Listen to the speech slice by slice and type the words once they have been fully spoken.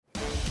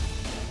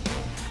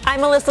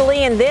I'm Melissa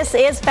Lee, and this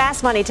is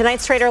Fast Money.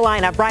 Tonight's trader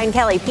lineup: Brian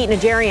Kelly, Pete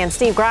Najarian,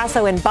 Steve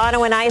Grasso, and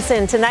Bono and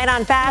Ison. Tonight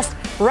on Fast,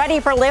 ready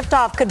for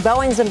liftoff. Could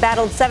Boeing's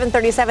embattled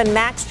 737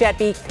 MAX jet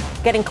be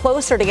getting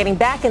closer to getting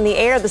back in the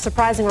air? The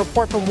surprising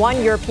report from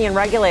one European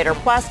regulator.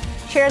 Plus,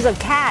 shares of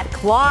CAT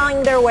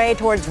clawing their way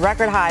towards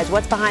record highs.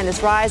 What's behind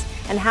this rise,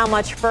 and how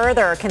much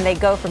further can they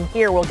go from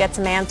here? We'll get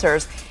some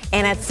answers.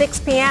 And at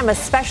 6 p.m., a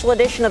special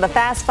edition of the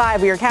Fast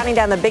Five. We are counting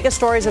down the biggest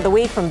stories of the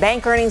week, from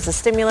bank earnings to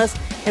stimulus,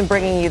 and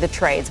bringing you the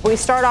trades. We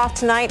start off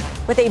tonight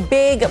with a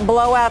big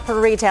blowout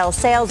for retail.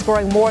 Sales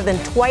growing more than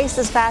twice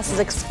as fast as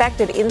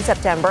expected in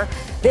September.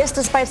 This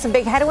despite some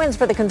big headwinds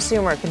for the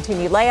consumer: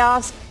 continued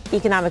layoffs,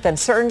 economic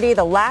uncertainty,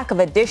 the lack of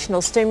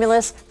additional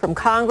stimulus from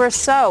Congress.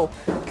 So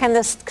can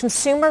the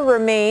consumer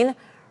remain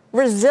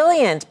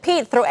resilient?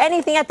 Pete, throw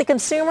anything at the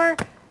consumer.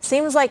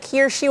 Seems like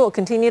he or she will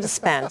continue to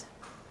spend.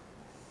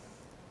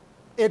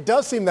 It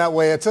does seem that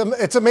way.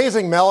 It's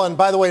amazing, Mel. And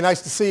by the way,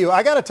 nice to see you.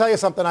 I got to tell you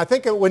something. I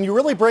think when you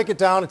really break it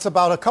down, it's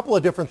about a couple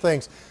of different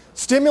things.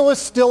 Stimulus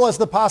still is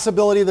the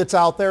possibility that's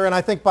out there. And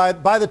I think by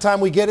the time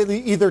we get it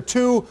either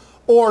to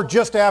or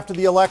just after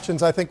the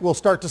elections, I think we'll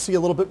start to see a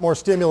little bit more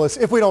stimulus.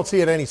 If we don't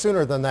see it any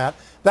sooner than that,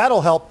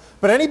 that'll help.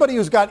 But anybody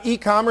who's got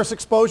e-commerce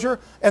exposure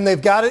and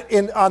they've got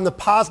it on the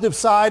positive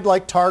side,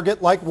 like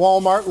Target, like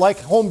Walmart, like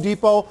Home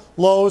Depot,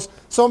 Lowe's,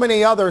 so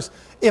many others,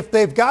 if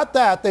they've got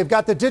that, they've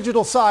got the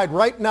digital side.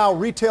 Right now,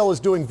 retail is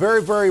doing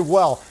very, very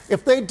well.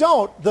 If they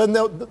don't, then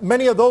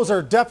many of those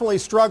are definitely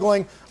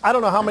struggling. I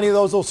don't know how many of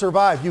those will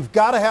survive. You've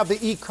got to have the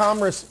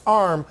e-commerce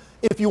arm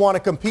if you want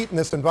to compete in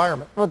this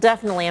environment. Well,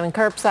 definitely. I mean,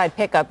 curbside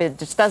pickup, it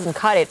just doesn't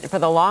cut it for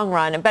the long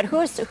run. But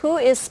who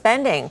is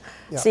spending,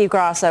 yeah, Steve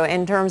Grasso,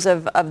 in terms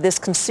of this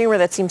consumer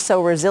that seems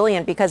so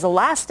resilient? Because the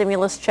last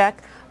stimulus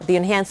check, the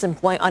enhanced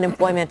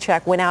unemployment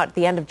check, went out at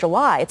the end of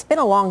July. It's been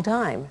a long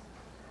time.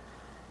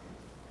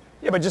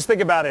 Yeah, but just think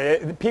about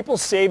it.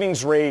 People's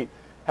savings rate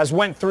has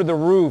went through the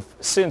roof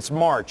since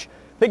March.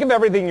 Think of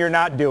everything you're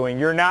not doing.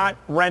 You're not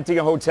renting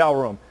a hotel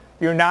room.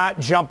 You're not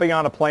jumping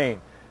on a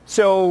plane.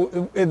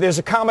 So there's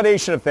a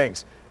combination of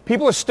things.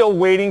 People are still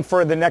waiting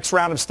for the next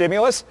round of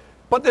stimulus,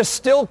 but they're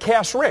still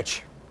cash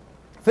rich.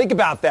 Think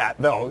about that,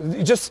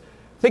 though. Just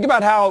think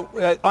about how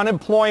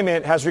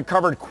unemployment has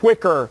recovered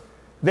quicker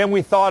than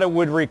we thought it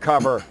would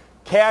recover.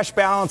 Cash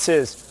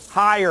balances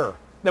higher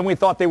than we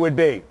thought they would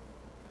be.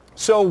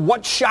 So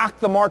what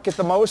shocked the market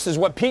the most is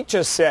what Pete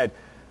just said: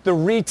 the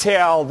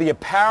retail, the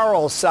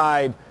apparel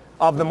side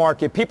of the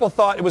market. People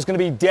thought it was going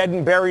to be dead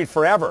and buried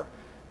forever.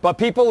 But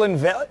people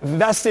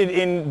invested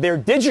in their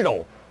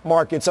digital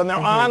markets, on their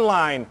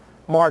online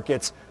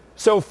markets.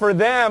 So for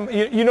them,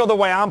 you know the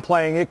way I'm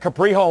playing it: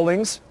 Capri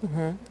Holdings,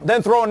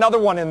 then throw another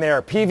one in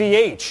there,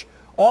 PVH.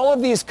 All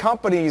of these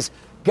companies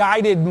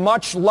guided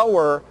much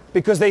lower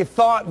because they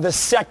thought the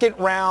second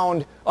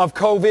round of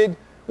COVID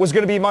was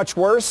going to be much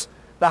worse.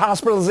 The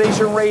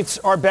hospitalization rates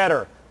are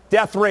better.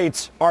 Death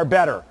rates are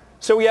better.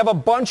 So we have a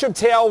bunch of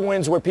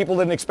tailwinds where people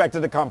didn't expect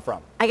it to come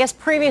from. I guess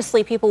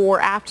previously people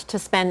were apt to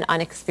spend on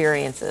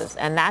experiences,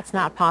 and that's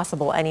not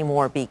possible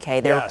anymore,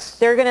 BK.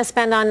 They're going to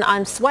spend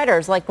on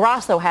sweaters, like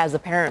Grasso has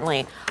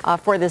apparently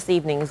for this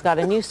evening. He's got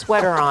a new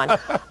sweater on.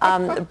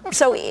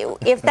 So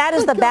if that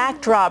is the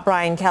backdrop,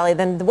 Brian Kelly,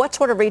 then what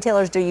sort of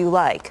retailers do you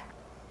like?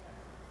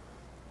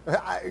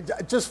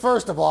 Just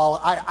first of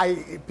all,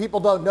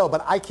 people don't know,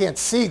 but I can't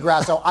see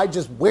Grasso. I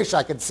just wish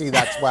I could see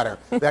that sweater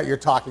that you're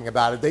talking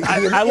about.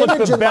 I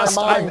look the best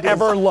I've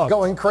ever looked.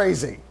 Going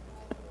crazy.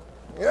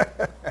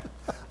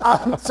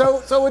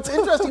 So what's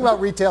interesting about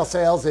retail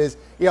sales is,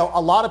 a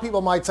lot of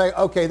people might say,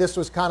 okay, this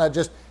was kind of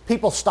just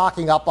people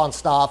stocking up on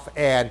stuff,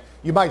 and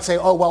you might say,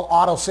 oh, well,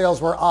 auto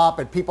sales were up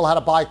and people had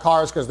to buy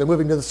cars because they're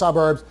moving to the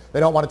suburbs. They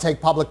don't want to take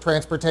public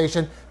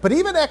transportation. But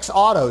even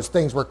ex-autos,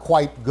 things were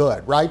quite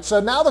good, right? So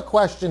now the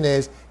question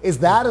is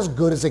that as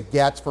good as it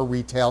gets for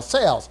retail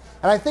sales?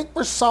 And I think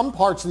for some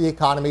parts of the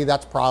economy,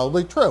 that's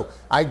probably true.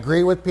 I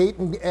agree with Pete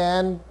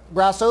and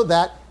Grasso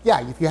that,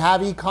 yeah, if you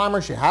have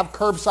e-commerce, you have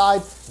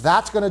curbside,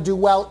 that's going to do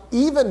well,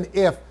 even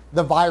if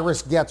the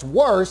virus gets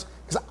worse,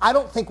 because I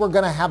don't think we're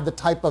going to have the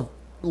type of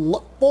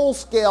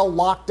full-scale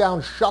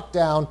lockdown,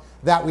 shutdown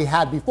that we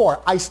had before.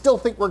 I still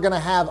think we're going to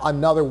have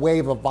another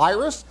wave of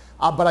virus,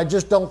 but I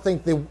just don't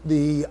think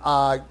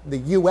the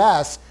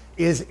U.S.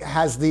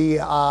 has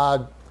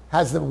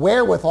the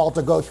wherewithal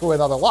to go through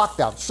another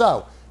lockdown.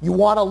 So you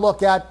want to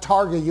look at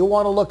Target, you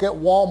want to look at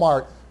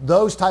Walmart,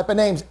 those type of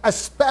names,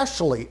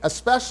 especially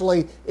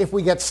if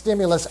we get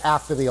stimulus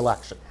after the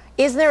election.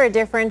 Is there a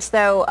difference,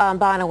 though,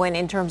 Bono,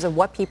 in terms of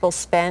what people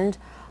spend,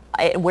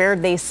 where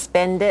they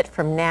spend it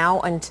from now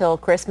until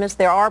Christmas?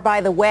 There are,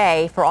 by the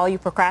way, for all you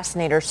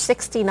procrastinators,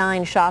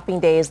 69 shopping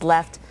days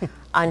left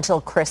until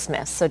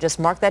Christmas. So just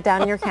mark that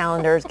down in your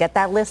calendars. Get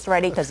that list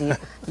ready, because you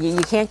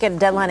can't get a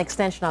deadline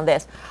extension on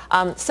this.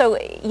 So,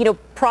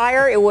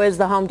 prior it was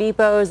the Home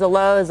Depots, the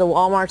Lowe's, the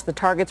Walmarts, the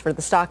Targets for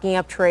the stocking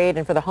up trade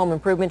and for the home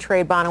improvement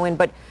trade, Bonawyn.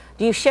 But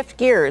do you shift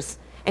gears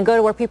and go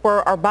to where people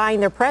are buying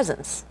their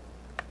presents?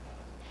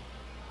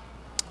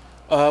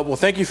 Well,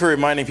 thank you for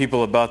reminding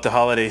people about the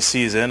holiday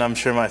season. I'm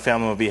sure my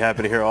family will be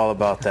happy to hear all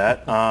about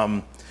that.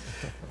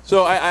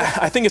 So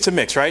I think it's a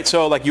mix, right?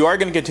 So like you are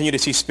going to continue to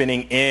see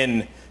spending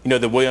in,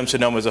 the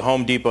Williams-Sonomas, the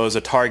Home Depots,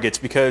 the Targets,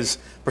 because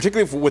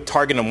particularly with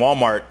Target and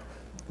Walmart,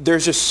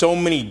 there's just so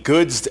many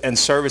goods and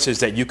services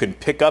that you can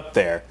pick up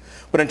there.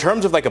 But in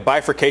terms of like a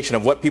bifurcation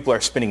of what people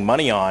are spending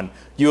money on,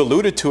 you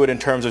alluded to it in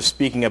terms of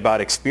speaking about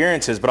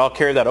experiences, but I'll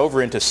carry that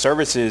over into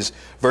services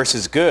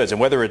versus goods.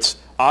 And whether it's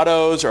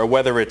autos or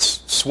whether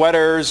it's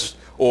sweaters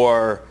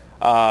or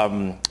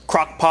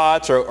crock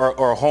pots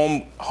or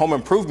home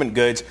improvement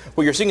goods,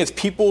 what you're seeing is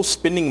people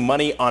spending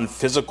money on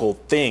physical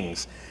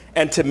things.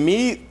 And to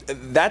me,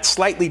 that's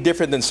slightly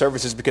different than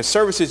services, because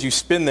services, you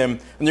spend them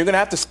and you're going to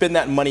have to spend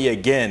that money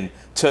again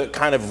to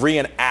kind of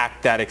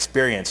reenact that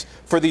experience.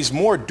 For these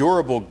more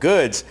durable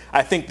goods,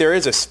 I think there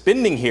is a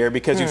spending here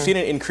because you've seen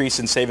an increase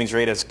in savings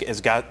rate, as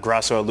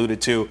Grasso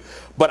alluded to.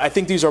 But I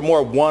think these are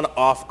more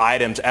one-off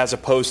items as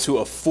opposed to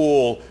a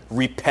full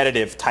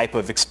repetitive type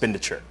of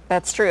expenditure.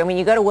 That's true. I mean,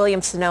 you go to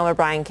Williams-Sonoma,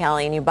 Brian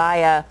Kelly, and you buy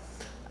a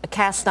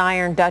cast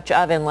iron Dutch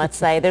oven, let's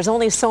say. There's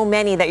only so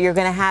many that you're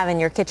going to have in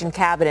your kitchen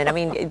cabinet. I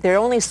mean, there are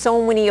only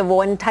so many of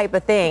one type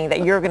of thing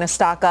that you're going to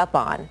stock up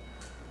on.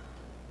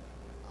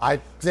 I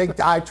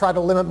think I try to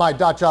limit my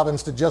Dutch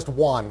ovens to just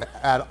one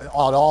at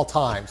all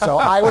times. So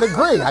I would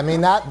agree. I mean,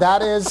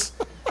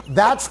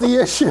 that's the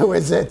issue.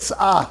 Is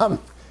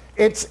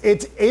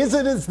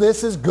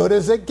this as good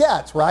as it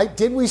gets, right?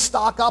 Did we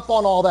stock up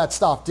on all that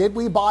stuff? Did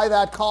we buy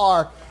that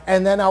car?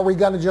 And then are we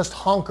going to just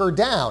hunker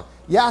down?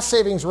 Yeah,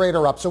 savings rate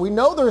are up. So we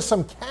know there's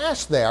some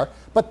cash there,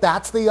 but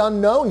that's the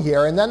unknown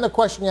here. And then the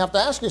question you have to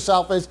ask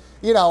yourself is,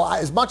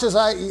 as much as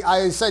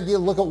I said you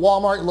look at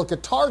Walmart, you look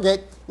at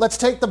Target, let's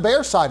take the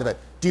bear side of it.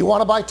 Do you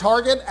want to buy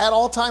Target at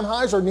all-time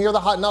highs or near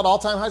the high, not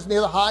all-time highs, near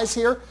the highs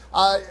here?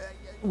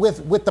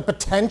 With the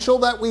potential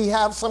that we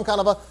have some kind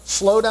of a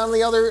slowdown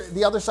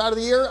the other side of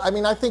the year? I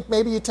mean, I think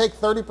maybe you take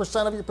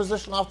 30% of your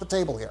position off the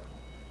table here.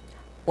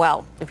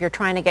 Well, if you're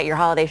trying to get your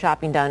holiday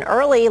shopping done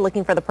early,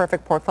 looking for the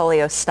perfect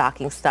portfolio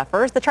stocking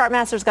stuffers, the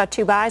Chartmaster's got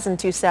 2 buys and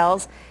 2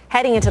 sells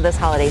heading into this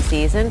holiday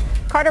season.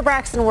 Carter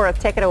Braxton Worth,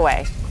 take it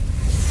away.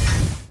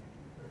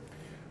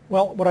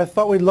 Well, what I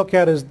thought we'd look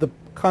at is the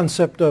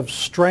concept of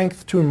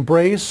strength to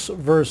embrace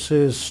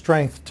versus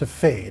strength to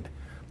fade.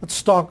 Let's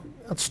start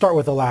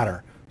with the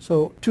latter.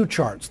 So 2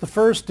 charts. The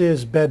first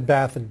is Bed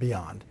Bath &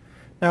 Beyond.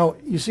 Now,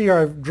 you see here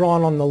I've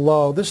drawn on the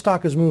low. This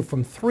stock has moved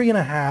from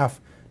 3.5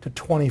 to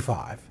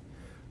 25.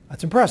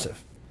 That's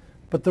impressive.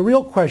 But the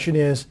real question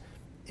is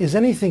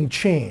anything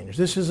changed?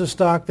 This is a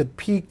stock that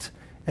peaked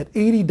at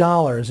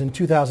 $80 in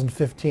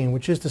 2015,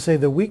 which is to say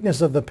the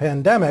weakness of the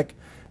pandemic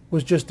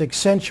was just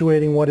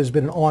accentuating what has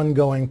been an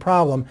ongoing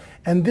problem.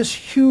 And this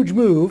huge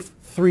move,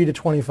 3 to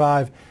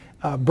 25,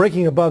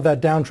 breaking above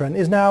that downtrend,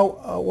 is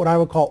now what I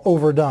would call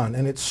overdone,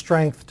 and its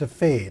strength to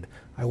fade.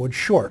 I would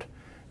short.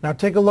 Now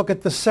take a look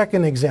at the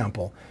second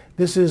example.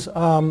 This is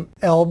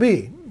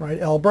LB, right?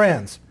 L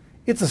Brands.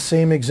 It's the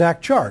same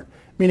exact chart,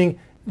 meaning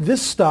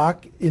this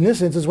stock, in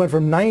this instance, went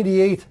from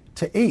 98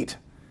 to 8.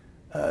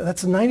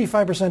 That's a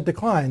 95%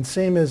 decline,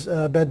 same as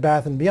Bed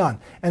Bath & Beyond.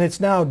 And it's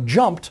now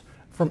jumped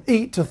from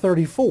 8 to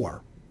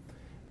 34.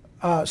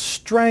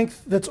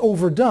 Strength that's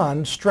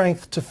overdone,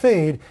 strength to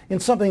fade, in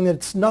something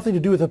that's nothing to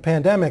do with the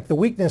pandemic. The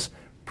weakness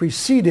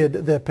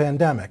preceded the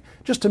pandemic.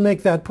 Just to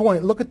make that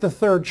point, look at the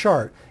third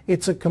chart.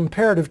 It's a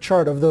comparative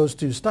chart of those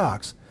 2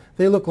 stocks.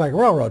 They look like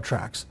railroad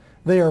tracks.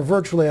 They are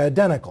virtually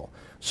identical.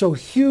 So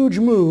huge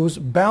moves,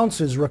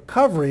 bounces,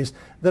 recoveries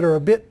that are a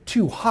bit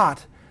too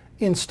hot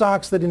in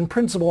stocks that in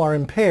principle are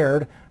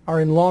impaired, are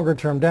in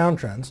longer-term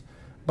downtrends.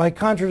 By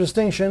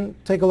contradistinction,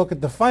 take a look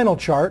at the final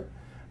chart.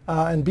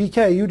 And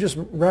BK, you just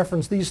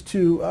referenced these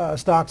 2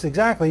 stocks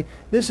exactly.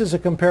 This is a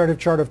comparative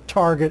chart of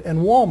Target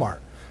and Walmart.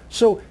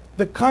 So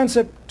the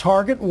concept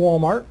Target,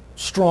 Walmart,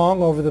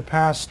 strong over the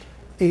past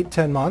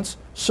 8-10 months.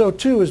 So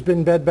too has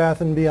been Bed Bath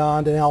 &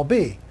 Beyond and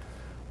LB.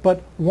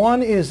 But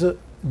one is a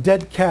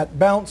dead cat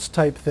bounce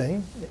type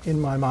thing in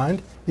my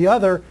mind. The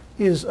other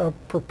is a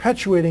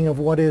perpetuating of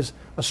what is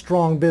a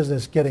strong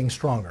business getting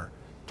stronger.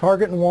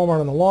 Target and Walmart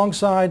on the long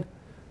side,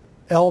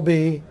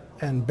 LB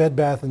and Bed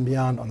Bath &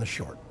 Beyond on the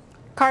short.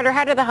 Carter,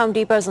 how do the Home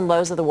Depots and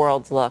Lowe's of the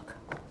world look?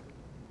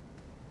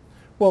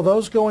 Well,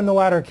 those go in the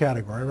latter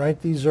category,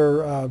 right? These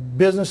are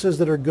businesses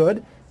that are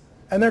good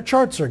and their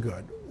charts are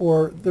good,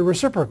 or the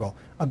reciprocal.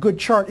 A good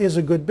chart is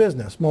a good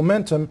business.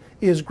 Momentum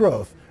is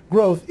growth.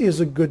 Growth is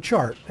a good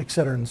chart, et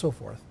cetera, and so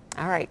forth.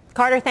 All right.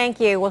 Carter, thank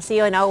you. We'll see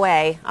you in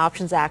OA,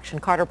 Options Action.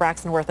 Carter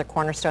Braxton Worth at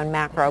Cornerstone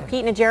Macro.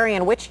 Pete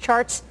Najarian, which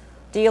charts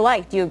do you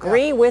like? Do you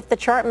agree with the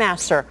chart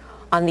master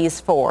on these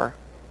 4?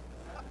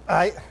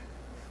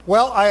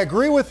 Well, I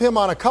agree with him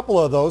on a couple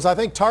of those. I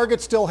think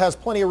Target still has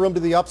plenty of room to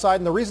the upside.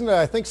 And the reason that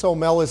I think so,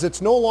 Mel, is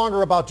it's no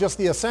longer about just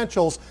the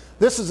essentials,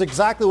 this is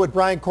exactly what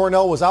Brian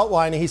Cornell was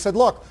outlining. He said,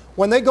 look,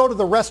 when they go to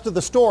the rest of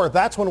the store,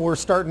 that's when we're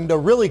starting to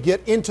really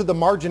get into the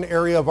margin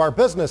area of our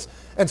business.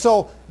 And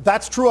so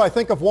that's true, I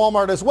think, of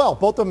Walmart as well.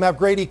 Both of them have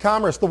great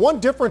e-commerce. The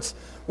one difference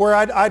where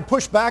I'd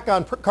push back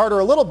on Carter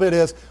a little bit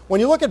is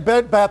when you look at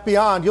Bed Bath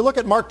Beyond, you look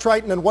at Mark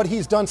Triton and what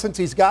he's done since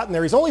he's gotten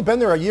there. He's only been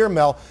there a year,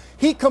 Mel.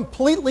 He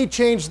completely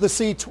changed the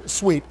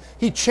C-suite.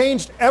 He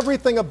changed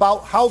everything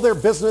about how their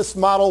business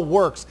model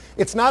works.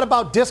 It's not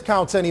about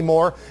discounts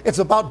anymore. It's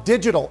about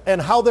digital and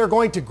how they're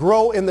going to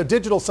grow in the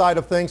digital side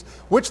of things,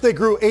 which they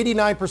grew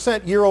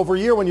 89% year over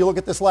year when you look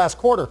at this last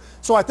quarter.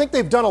 So I think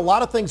they've done a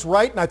lot of things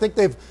right, and I think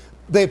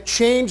they've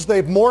changed,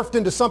 they've morphed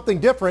into something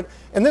different.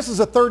 And this is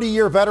a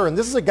 30-year veteran.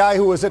 This is a guy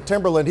who was at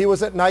Timberland. He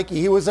was at Nike.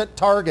 He was at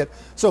Target.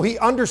 So he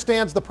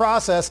understands the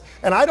process.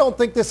 And I don't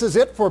think this is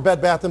it for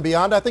Bed Bath &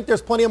 Beyond. I think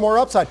there's plenty of more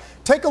upside.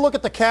 Take a look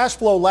at the cash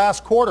flow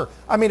last quarter.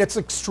 I mean, it's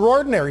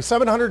extraordinary,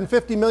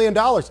 $750 million.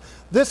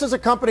 This is a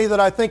company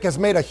that I think has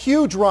made a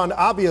huge run,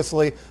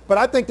 obviously, but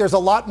I think there's a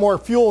lot more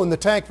fuel in the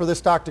tank for this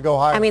stock to go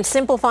higher. I mean,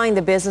 simplifying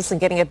the business and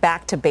getting it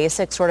back to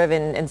basics, sort of,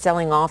 and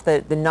selling off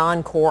the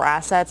non-core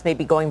assets,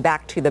 maybe going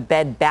back to the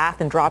Bed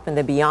Bath and dropping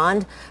the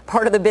Beyond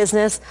part of the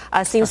business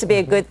seems to be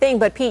a good thing.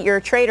 But Pete, you're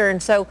a trader,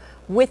 and so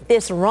with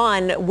this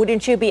run,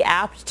 wouldn't you be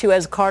apt to,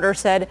 as Carter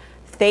said,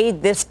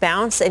 fade this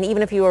bounce? And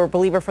even if you were a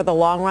believer for the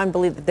long run,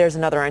 believe that there's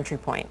another entry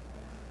point?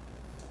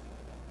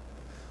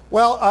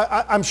 Well,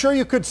 I'm sure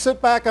you could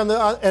sit back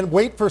and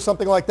wait for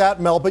something like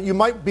that, Mel, but you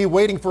might be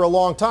waiting for a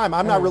long time.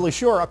 I'm not really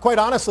sure. Quite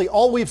honestly,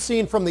 all we've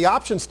seen from the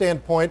option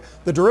standpoint,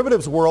 the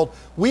derivatives world,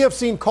 we have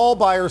seen call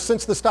buyers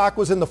since the stock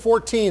was in the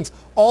 14s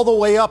all the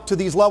way up to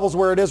these levels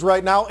where it is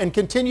right now and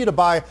continue to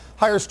buy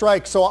higher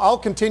strikes. So I'll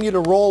continue to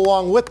roll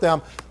along with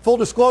them. Full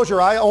disclosure,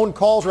 I own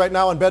calls right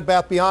now in Bed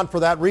Bath Beyond for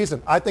that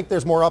reason. I think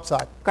there's more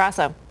upside.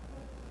 Grasso.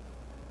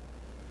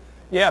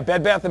 Yeah,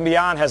 Bed Bath &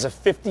 Beyond has a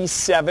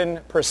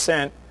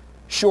 57%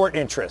 short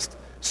interest.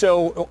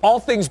 So all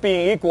things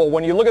being equal,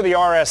 when you look at the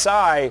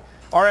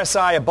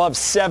RSI above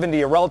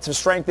 70, a relative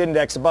strength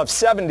index above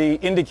 70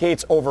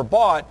 indicates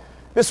overbought.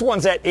 This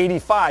one's at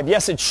 85.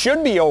 Yes, it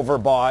should be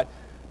overbought,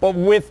 but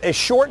with a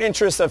short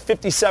interest of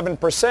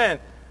 57%,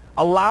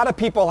 a lot of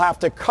people have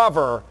to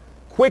cover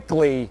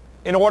quickly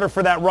in order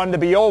for that run to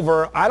be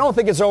over. I don't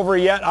think it's over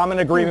yet. I'm in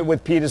agreement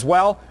with Pete as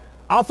well.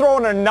 I'll throw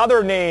in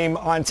another name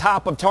on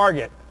top of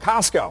Target,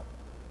 Costco.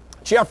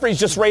 Jeffries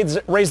just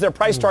raised their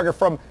price target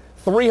from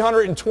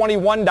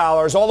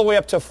 $321 all the way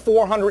up to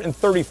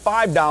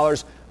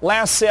 $435.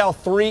 Last sale,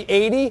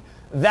 $380.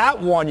 That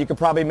one you could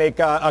probably make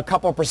a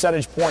couple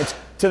percentage points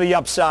to the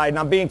upside. And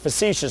I'm being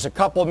facetious. A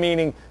couple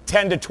meaning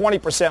 10 to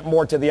 20%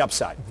 more to the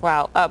upside.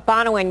 Wow.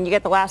 Bonawyn, you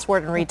get the last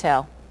word in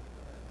retail.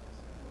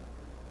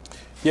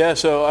 Yeah,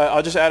 so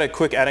I'll just add a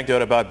quick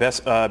anecdote about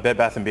Bed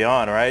Bath &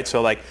 Beyond, right?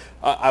 So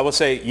I will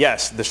say,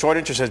 yes, the short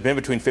interest has been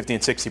between 50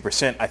 and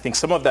 60%. I think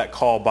some of that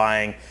call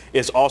buying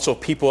is also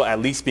people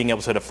at least being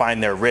able to define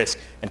their risk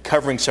and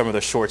covering some of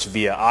the shorts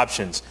via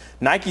options.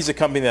 Nike's a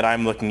company that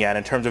I'm looking at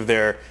in terms of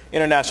their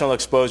international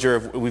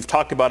exposure. We've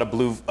talked about a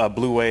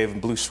blue wave and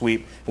blue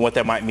sweep and what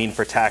that might mean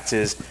for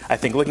taxes. I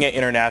think looking at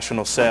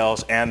international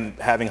sales and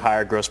having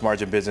higher gross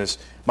margin business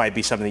might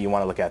be something that you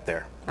want to look at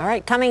there. All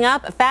right, coming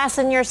up,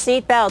 fasten your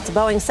seatbelts.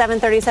 Boeing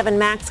 737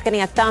 MAX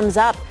getting a thumbs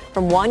up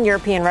from one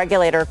European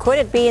regulator. Could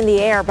it be in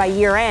the air by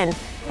year end?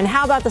 And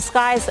how about the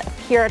skies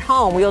here at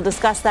home? We'll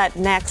discuss that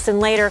next. And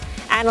later,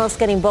 analysts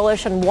getting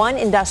bullish on one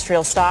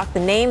industrial stock.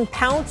 The name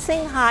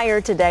pouncing higher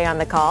today on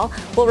the call.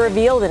 We'll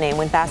reveal the name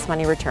when Fast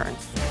Money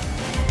returns.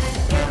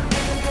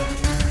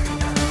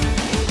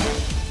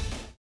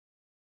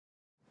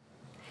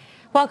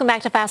 Welcome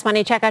back to Fast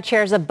Money. Check out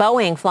shares of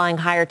Boeing flying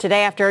higher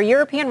today after a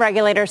European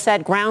regulator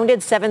said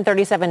grounded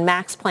 737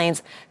 MAX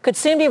planes could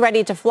soon be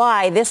ready to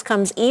fly. This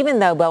comes even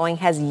though Boeing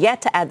has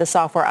yet to add the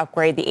software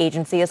upgrade the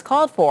agency has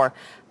called for.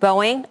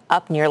 Boeing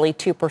up nearly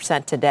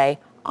 2% today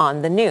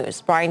on the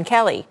news. Brian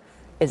Kelly,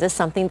 is this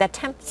something that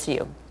tempts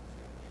you?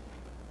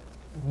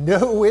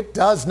 No, it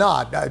does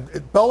not.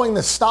 Boeing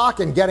the stock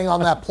and getting on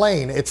that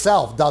plane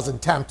itself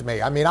doesn't tempt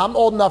me. I mean, I'm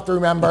old enough to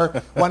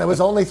remember when it was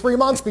only 3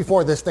 months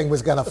before this thing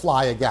was going to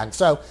fly again.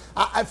 So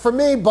for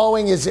me,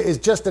 Boeing is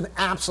just an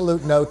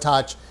absolute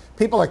no-touch.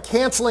 People are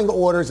canceling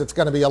orders. It's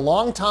going to be a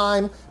long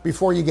time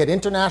before you get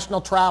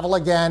international travel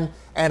again.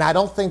 And I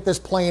don't think this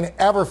plane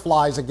ever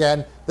flies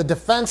again. The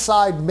defense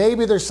side,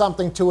 maybe there's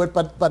something to it,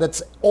 but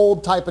it's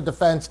old type of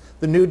defense.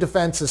 The new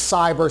defense is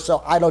cyber,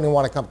 so I don't even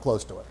want to come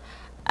close to it.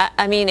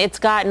 I mean, it's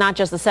got not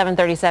just the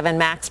 737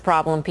 MAX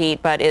problem,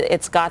 Pete, but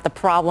it's got the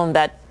problem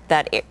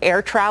that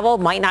air travel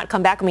might not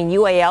come back. I mean,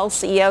 UAL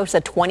CEO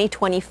said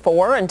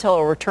 2024 until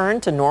a return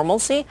to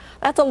normalcy.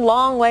 That's a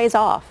long ways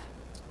off.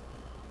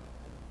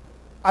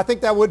 I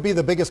think that would be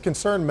the biggest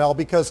concern, Mel,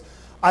 because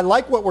I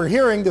like what we're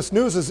hearing. This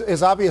news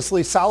is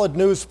obviously solid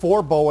news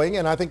for Boeing,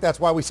 and I think that's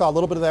why we saw a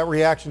little bit of that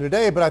reaction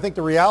today. But I think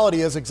the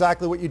reality is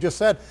exactly what you just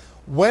said.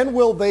 When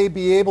will they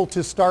be able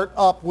to start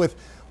up with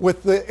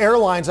the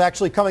airlines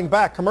actually coming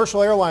back,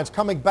 commercial airlines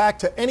coming back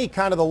to any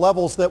kind of the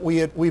levels that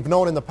we've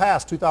known in the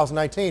past,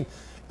 2019?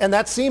 And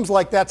that seems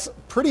like that's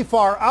pretty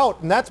far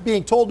out, and that's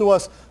being told to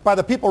us by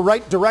the people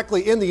right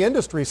directly in the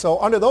industry. So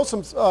under those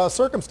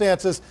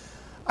circumstances,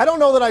 I don't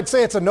know that I'd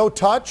say it's a no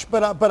touch,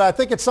 but I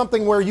think it's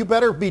something where you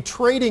better be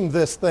trading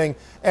this thing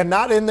and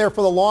not in there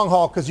for the long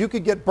haul, because you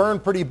could get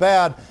burned pretty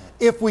bad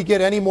if we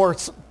get any more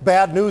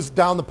bad news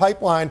down the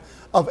pipeline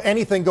of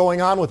anything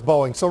going on with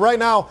Boeing. So right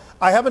now,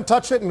 I haven't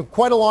touched it in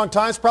quite a long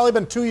time. It's probably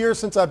been 2 years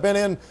since I've been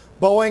in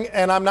Boeing,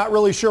 and I'm not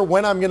really sure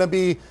when I'm going to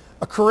be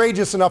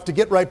courageous enough to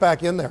get right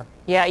back in there.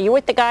 Yeah, you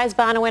with the guys,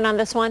 Bonawyn, on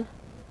this one?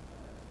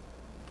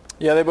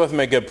 Yeah, they both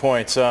make good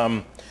points.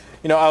 I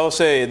will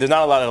say there's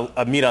not a lot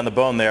of meat on the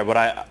bone there,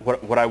 but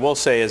what I will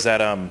say is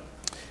that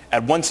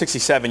at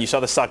 167, you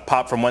saw the stock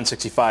pop from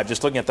 165.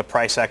 Just looking at the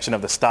price action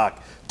of the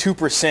stock,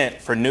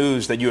 2% for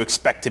news that you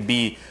expect to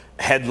be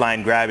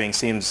headline grabbing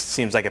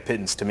seems like a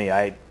pittance to me.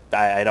 I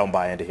don't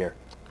buy into here.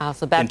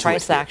 So bad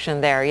price action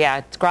there.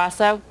 Yeah,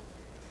 Grasso?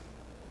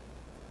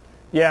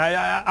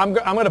 Yeah, I'm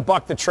going to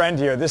buck the trend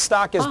here. This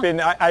stock has been,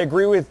 I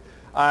agree with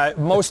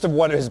most of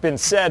what has been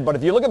said, but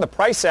if you look at the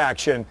price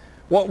action,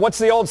 what's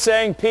the old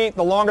saying, Pete?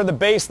 The longer the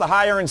base, the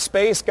higher in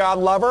space, God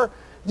love her.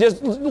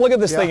 Just look at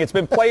this thing. It's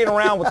been playing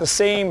around with the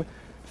same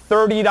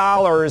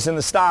 $30 in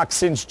the stock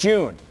since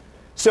June.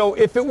 So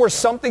if it were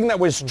something that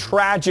was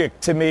tragic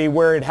to me,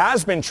 where it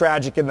has been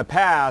tragic in the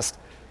past,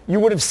 you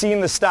would have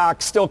seen the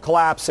stock still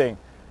collapsing.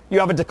 You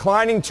have a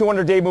declining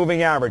 200-day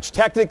moving average.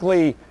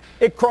 Technically,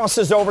 it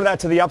crosses over that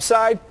to the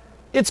upside.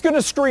 It's going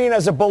to screen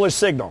as a bullish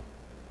signal.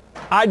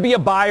 I'd be a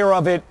buyer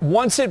of it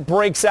once it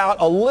breaks out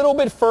a little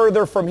bit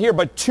further from here.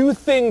 But two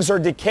things are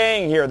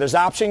decaying here. There's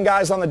option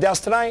guys on the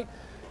desk tonight.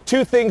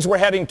 Two things we're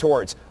heading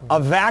towards: a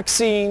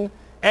vaccine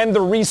and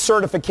the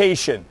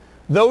recertification.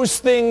 Those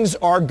things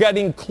are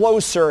getting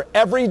closer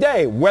every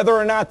day. Whether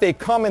or not they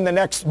come in the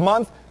next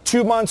month,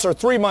 2 months, or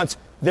 3 months,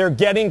 they're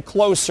getting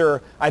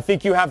closer. I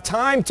think you have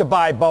time to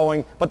buy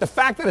Boeing. But the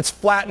fact that it's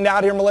flattened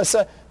out here,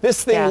 Melissa,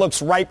 this thing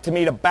looks ripe to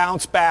me to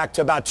bounce back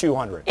to about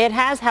 200. It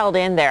has held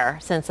in there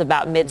since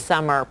about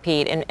midsummer,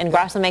 Pete. And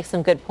Grasso makes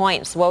some good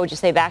points. What would you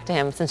say back to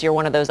him, since you're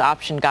one of those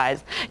option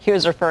guys he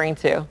was referring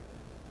to?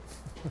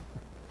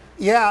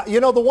 Yeah,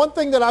 the one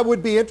thing that I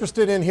would be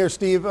interested in here,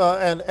 Steve,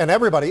 and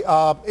everybody,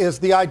 is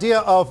the idea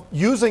of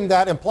using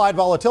that implied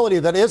volatility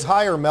that is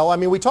higher, Mel. I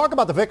mean, we talk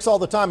about the VIX all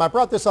the time. I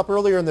brought this up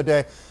earlier in the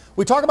day.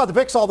 We talk about the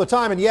VIX all the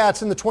time, and yeah,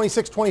 it's in the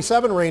 26,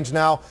 27 range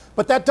now,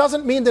 but that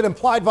doesn't mean that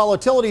implied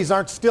volatilities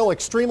aren't still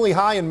extremely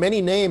high in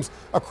many names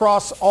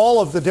across all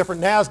of the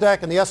different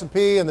NASDAQ and the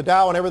S&P and the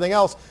Dow and everything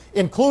else,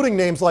 including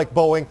names like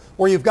Boeing,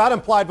 where you've got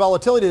implied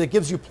volatility that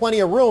gives you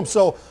plenty of room.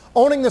 So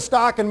owning the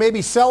stock and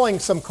maybe selling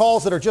some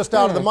calls that are just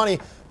out of the money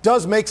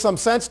does make some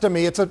sense to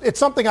me. It's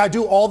something I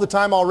do all the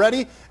time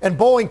already, and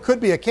Boeing could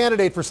be a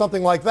candidate for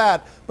something like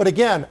that. But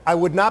again, I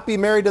would not be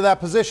married to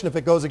that position if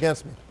it goes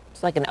against me.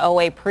 It's like an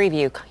OA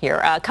preview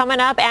here. Coming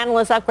up,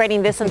 analysts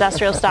upgrading this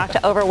industrial stock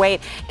to overweight,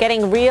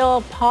 getting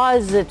real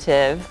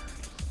positive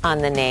on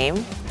the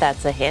name.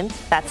 That's a hint.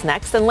 That's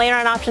next. And later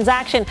on options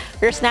action,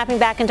 we're snapping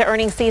back into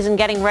earnings season,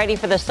 getting ready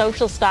for the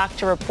social stock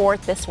to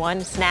report. This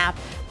one, Snap.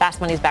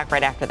 Fast Money's back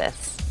right after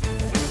this.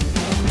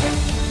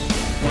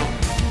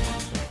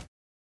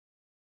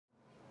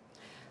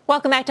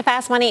 Welcome back to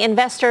Fast Money.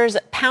 Investors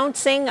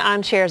pouncing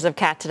on shares of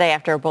CAT today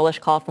after a bullish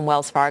call from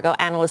Wells Fargo.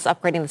 Analysts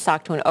upgrading the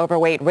stock to an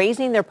overweight,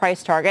 raising their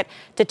price target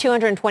to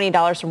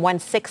 $220 from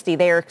 $160.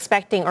 They are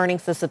expecting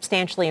earnings to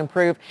substantially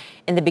improve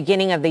in the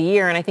beginning of the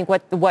year. And I think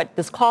what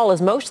this call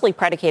is mostly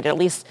predicated, at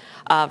least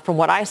from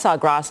what I saw,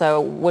 Grasso,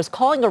 was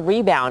calling a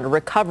rebound, a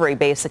recovery,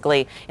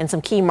 basically, in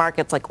some key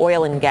markets like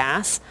oil and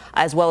gas,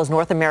 as well as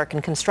North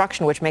American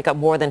construction, which make up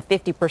more than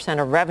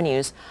 50% of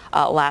revenues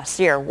last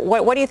year.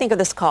 What do you think of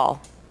this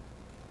call?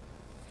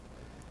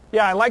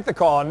 Yeah, I like the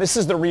call, and this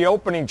is the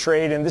reopening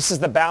trade, and this is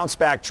the bounce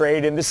back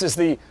trade, and this is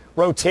the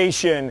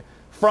rotation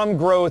from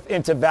growth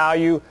into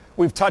value.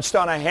 We've touched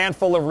on a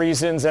handful of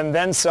reasons and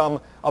then some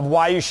of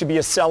why you should be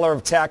a seller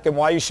of tech and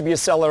why you should be a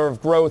seller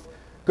of growth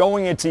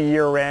going into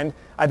year end.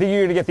 I think you're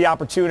going to get the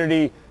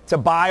opportunity to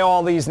buy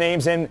all these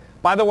names. And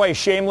by the way,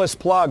 shameless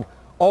plug,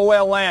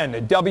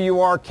 OLN,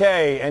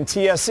 WRK, and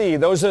TSE.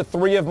 Those are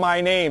three of my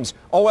names.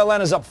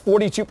 OLN is up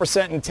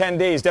 42% in 10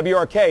 days.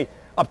 WRK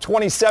up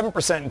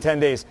 27% in 10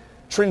 days.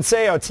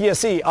 Trinseo,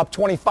 TSE, up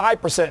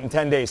 25% in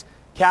 10 days.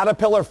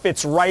 Caterpillar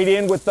fits right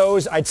in with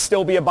those. I'd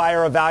still be a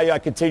buyer of value. I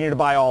continue to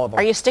buy all of them.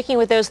 Are you sticking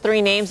with those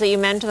three names that you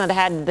mentioned that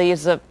had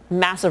these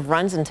massive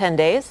runs in 10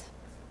 days?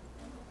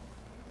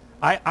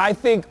 I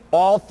think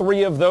all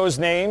three of those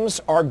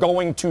names are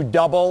going to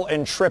double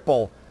and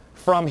triple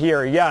from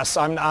here. Yes,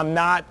 I'm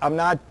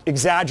not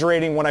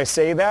exaggerating when I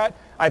say that.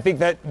 I think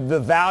that the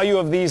value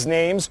of these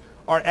names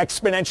are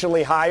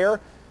exponentially higher.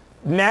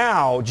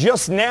 Now,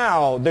 just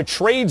now, the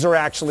trades are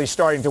actually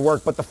starting to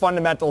work, but the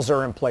fundamentals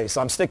are in place.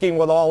 I'm sticking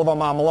with all of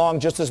them. I'm along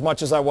just as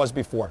much as I was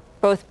before.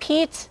 Both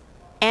Pete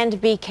and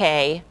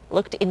BK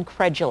looked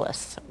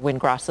incredulous when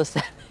Grasso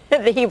said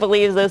that he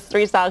believes those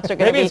three stocks are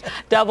going to be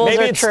doubles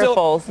or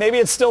triples. Maybe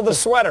it's still the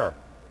sweater.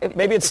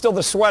 Maybe it's still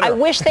the sweater. I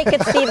wish they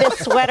could see this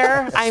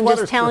sweater. I'm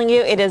just telling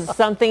you, it is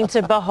something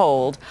to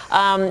behold.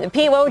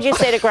 Pete, what would you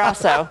say to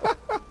Grasso?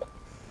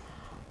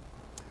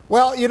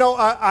 Well,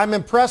 I'm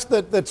impressed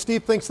that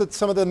Steve thinks that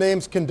some of the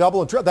names can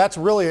double and triple. That's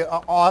really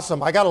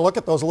awesome. I got to look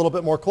at those a little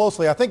bit more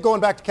closely. I think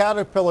going back to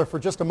Caterpillar for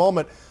just a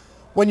moment,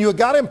 when you've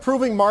got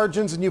improving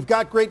margins and you've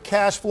got great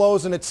cash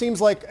flows, and it seems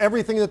like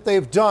everything that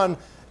they've done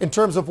in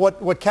terms of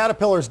what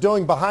Caterpillar is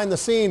doing behind the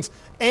scenes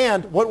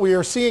and what we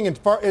are seeing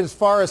as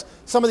far as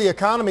some of the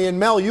economy. And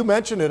Mel, you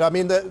mentioned it. I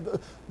mean,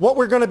 what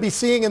we're going to be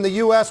seeing in the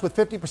U.S. with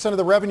 50% of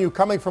the revenue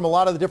coming from a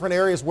lot of the different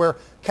areas where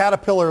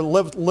Caterpillar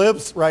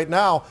lives right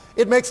now,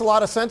 it makes a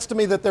lot of sense to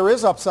me that there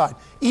is upside.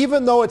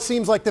 Even though it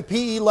seems like the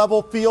PE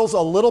level feels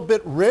a little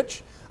bit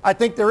rich, I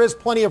think there is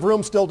plenty of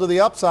room still to the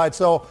upside.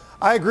 So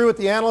I agree with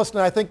the analyst,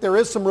 and I think there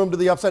is some room to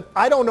the upside.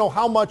 I don't know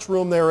how much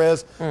room there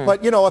is,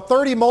 but, a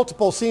 30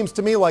 multiple seems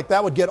to me like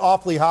that would get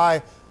awfully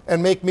high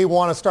and make me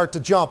want to start to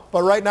jump.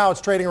 But right now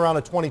it's trading around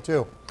at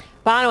 22.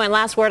 Bono, and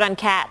last word on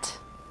CAT.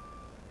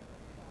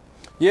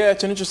 Yeah,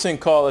 it's an interesting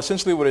call.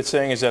 Essentially what it's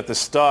saying is that the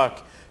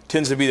stock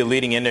tends to be the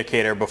leading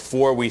indicator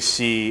before we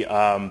see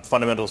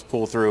fundamentals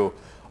pull through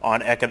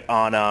on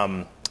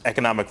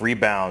economic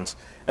rebounds.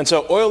 And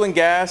so oil and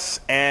gas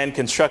and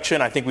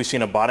construction, I think we've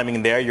seen a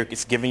bottoming there.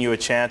 It's giving you a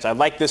chance. I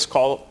like this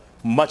call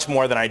much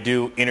more than I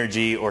do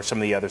energy or some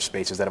of the other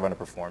spaces that have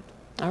underperformed.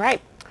 All right.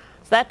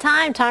 It's that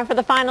time for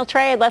the final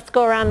trade. Let's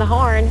go around the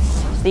horn.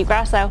 Steve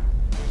Grasso.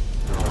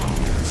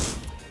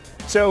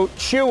 So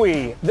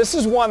Chewy, this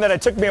is one that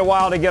it took me a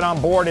while to get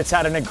on board. It's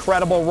had an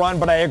incredible run,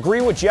 but I agree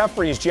with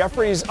Jeffries.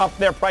 Jeffries upped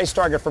their price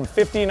target from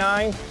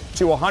 59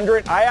 to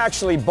 100. I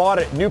actually bought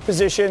it, new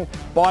position,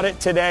 bought it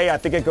today. I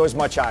think it goes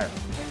much higher.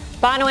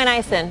 Bono and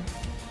Eisen.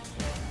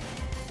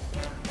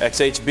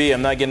 XHB,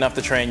 I'm not getting off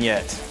the train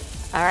yet.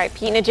 All right,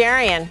 Pete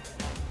Najarian.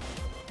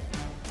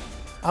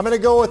 I'm going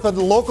to go with a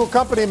local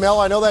company, Mel.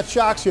 I know that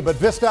shocks you, but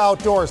Vista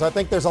Outdoors. I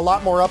think there's a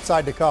lot more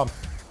upside to come.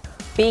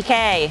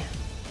 BK.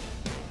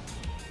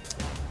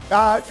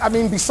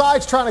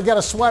 Besides trying to get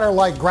a sweater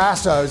like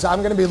Grasso's, I'm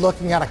going to be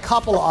looking at a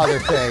couple of other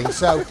things.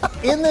 So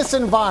in this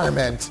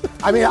environment,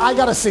 I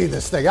got to see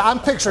this thing. I'm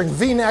picturing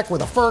V-neck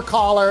with a fur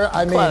collar.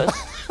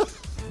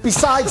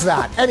 Besides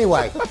that,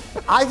 anyway,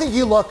 I think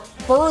you look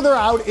further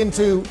out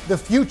into the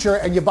future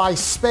and you buy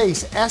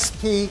space,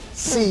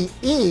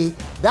 SPCE.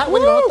 That way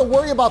you don't have to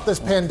worry about this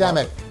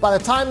pandemic. By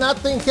the time that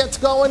thing gets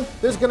going,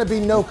 there's going to be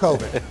no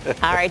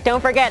COVID. All right, don't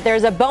forget,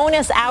 there's a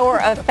bonus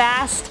hour of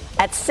Fast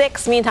at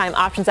 6. Meantime,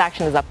 Options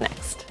Action is up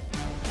next.